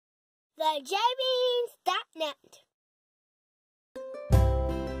TheJbeans.net.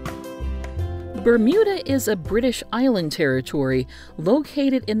 Bermuda is a British island territory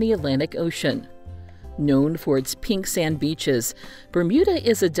located in the Atlantic Ocean. Known for its pink sand beaches, Bermuda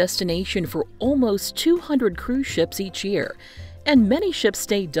is a destination for almost 200 cruise ships each year, and many ships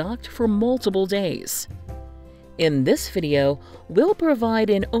stay docked for multiple days. In this video, we'll provide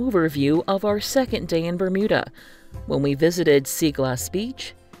an overview of our second day in Bermuda, when we visited Sea Glass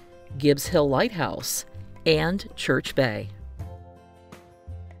Beach, Gibbs Hill Lighthouse, and Church Bay.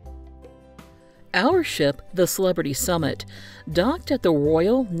 Our ship, the Celebrity Summit, docked at the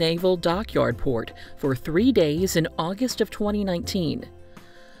Royal Naval Dockyard port for 3 days in August of 2019.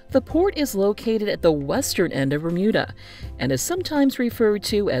 The port is located at the western end of Bermuda and is sometimes referred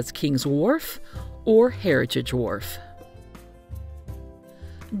to as King's Wharf or Heritage Wharf.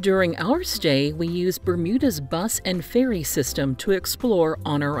 During our stay, we used Bermuda's bus and ferry system to explore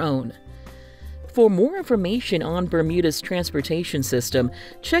on our own. For more information on Bermuda's transportation system,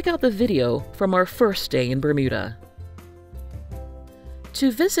 check out the video from our first day in Bermuda.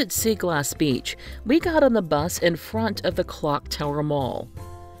 To visit Sea Glass Beach, we got on the bus in front of the Clock Tower Mall.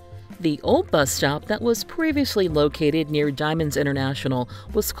 The old bus stop that was previously located near Diamonds International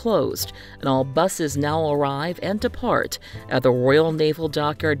was closed, and all buses now arrive and depart at the Royal Naval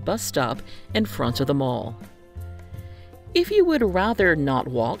Dockyard bus stop in front of the mall. If you would rather not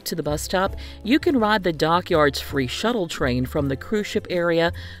walk to the bus stop, you can ride the Dockyard's free shuttle train from the cruise ship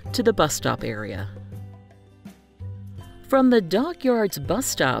area to the bus stop area. From the Dockyard's bus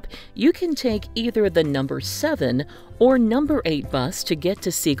stop, you can take either the number 7 or number 8 bus to get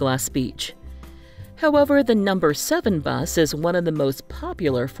to Sea Glass Beach. However, the number 7 bus is one of the most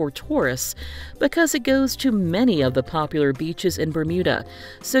popular for tourists because it goes to many of the popular beaches in Bermuda,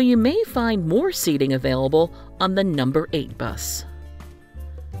 so you may find more seating available on the number 8 bus.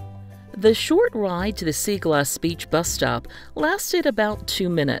 The short ride to the Sea Glass Beach bus stop lasted about 2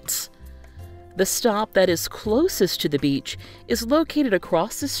 minutes. The stop that is closest to the beach is located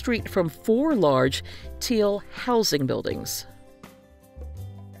across the street from 4 large teal housing buildings.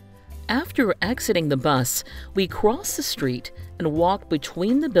 After exiting the bus, we crossed the street and walked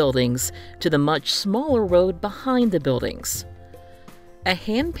between the buildings to the much smaller road behind the buildings. A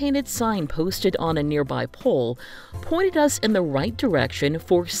hand-painted sign posted on a nearby pole pointed us in the right direction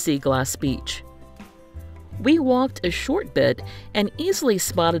for Sea Glass Beach. We walked a short bit and easily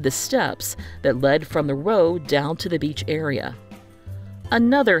spotted the steps that led from the road down to the beach area.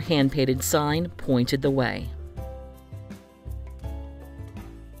 Another hand-painted sign pointed the way.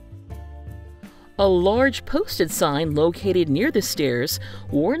 A large posted sign located near the stairs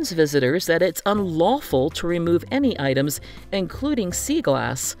warns visitors that it's unlawful to remove any items, including sea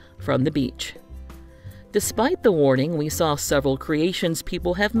glass, from the beach. Despite the warning, we saw several creations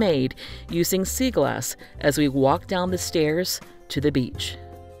people have made using sea glass as we walked down the stairs to the beach.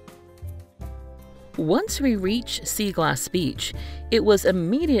 Once we reached Sea Glass Beach, it was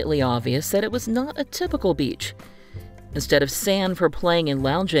immediately obvious that it was not a typical beach. Instead of sand for playing and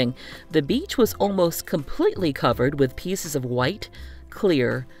lounging, the beach was almost completely covered with pieces of white,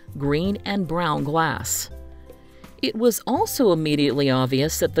 clear, green, and brown glass. It was also immediately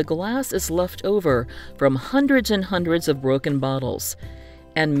obvious that the glass is left over from hundreds and hundreds of broken bottles,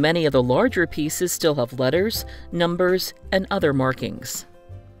 and many of the larger pieces still have letters, numbers, and other markings.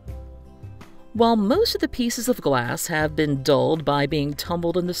 While most of the pieces of glass have been dulled by being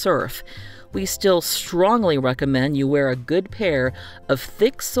tumbled in the surf, we still strongly recommend you wear a good pair of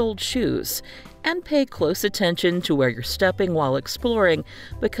thick-soled shoes and pay close attention to where you're stepping while exploring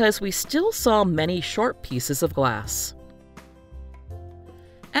because we still saw many sharp pieces of glass.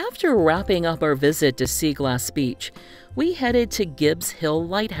 After wrapping up our visit to Sea Glass Beach, we headed to Gibbs Hill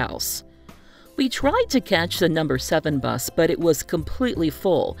Lighthouse. We tried to catch the number 7 bus, but it was completely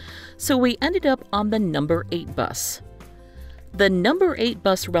full, so we ended up on the number 8 bus. The number 8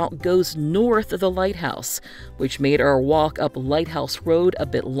 bus route goes north of the lighthouse, which made our walk up Lighthouse Road a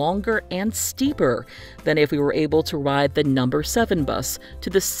bit longer and steeper than if we were able to ride the number 7 bus to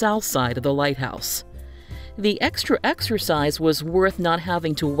the south side of the lighthouse. The extra exercise was worth not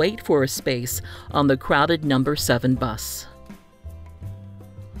having to wait for a space on the crowded number 7 bus.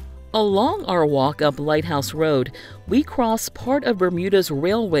 Along our walk up Lighthouse Road, we crossed part of Bermuda's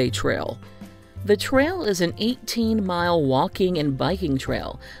railway trail. The trail is an 18-mile walking and biking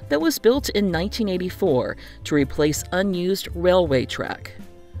trail that was built in 1984 to replace unused railway track.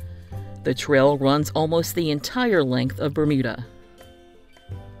 The trail runs almost the entire length of Bermuda.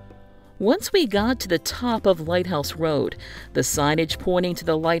 Once we got to the top of Lighthouse Road, the signage pointing to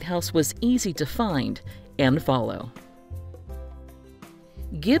the lighthouse was easy to find and follow.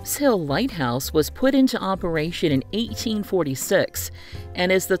 Gibbs Hill Lighthouse was put into operation in 1846 and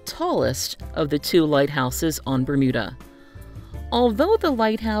is the tallest of the two lighthouses on Bermuda. Although the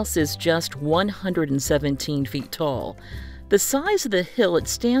lighthouse is just 117 feet tall, the size of the hill it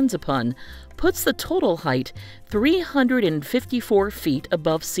stands upon puts the total height 354 feet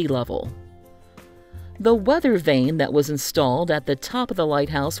above sea level. The weather vane that was installed at the top of the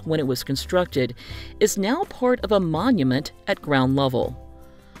lighthouse when it was constructed is now part of a monument at ground level.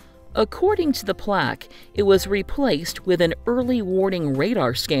 According to the plaque, it was replaced with an early warning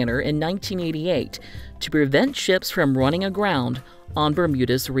radar scanner in 1988 to prevent ships from running aground on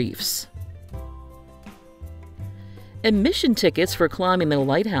Bermuda's reefs. Admission tickets for climbing the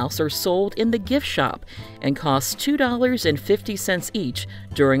lighthouse are sold in the gift shop and cost $2.50 each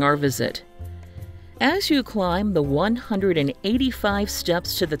during our visit. As you climb the 185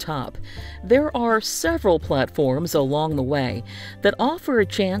 steps to the top, there are several platforms along the way that offer a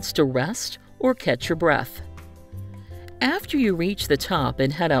chance to rest or catch your breath. After you reach the top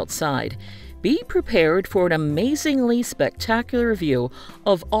and head outside, be prepared for an amazingly spectacular view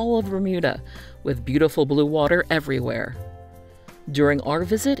of all of Bermuda, with beautiful blue water everywhere. During our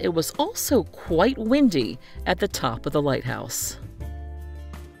visit, it was also quite windy at the top of the lighthouse.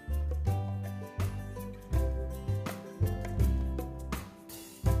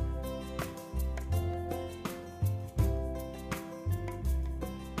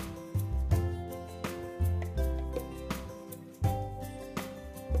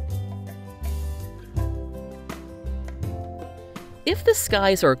 If the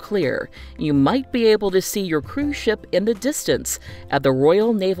skies are clear, you might be able to see your cruise ship in the distance at the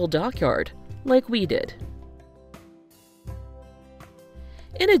Royal Naval Dockyard, like we did.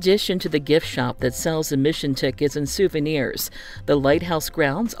 In addition to the gift shop that sells admission tickets and souvenirs, the lighthouse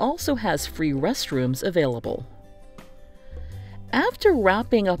grounds also has free restrooms available. After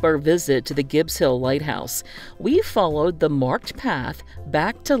wrapping up our visit to the Gibbs Hill Lighthouse, we followed the marked path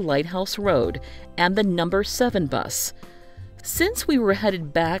back to Lighthouse Road and the number 7 bus. Since we were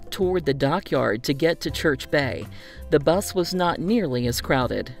headed back toward the dockyard to get to Church Bay, the bus was not nearly as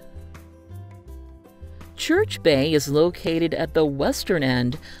crowded. Church Bay is located at the western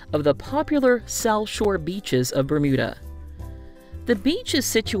end of the popular South Shore beaches of Bermuda. The beach is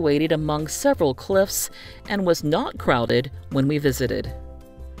situated among several cliffs and was not crowded when we visited.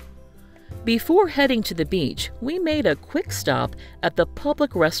 Before heading to the beach, we made a quick stop at the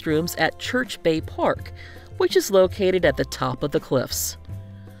public restrooms at Church Bay Park, which is located at the top of the cliffs.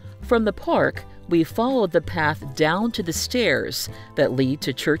 From the park, we followed the path down to the stairs that lead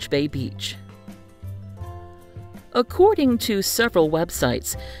to Church Bay Beach. According to several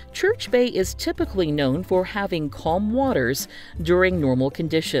websites, Church Bay is typically known for having calm waters during normal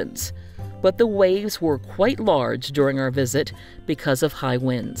conditions, but the waves were quite large during our visit because of high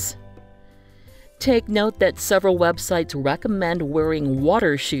winds. Take note that several websites recommend wearing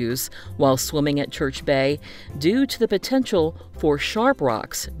water shoes while swimming at Church Bay due to the potential for sharp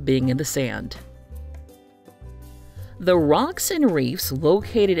rocks being in the sand. The rocks and reefs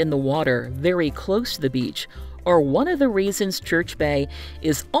located in the water very close to the beach are one of the reasons Church Bay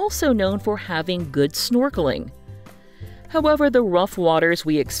is also known for having good snorkeling. However, the rough waters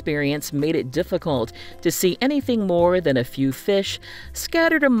we experienced made it difficult to see anything more than a few fish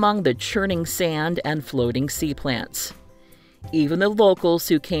scattered among the churning sand and floating sea plants. Even the locals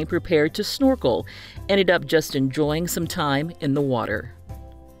who came prepared to snorkel ended up just enjoying some time in the water.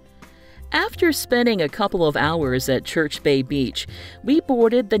 After spending a couple of hours at Church Bay Beach, we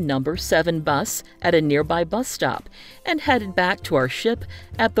boarded the number 7 bus at a nearby bus stop and headed back to our ship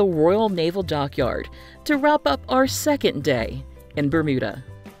at the Royal Naval Dockyard to wrap up our second day in Bermuda.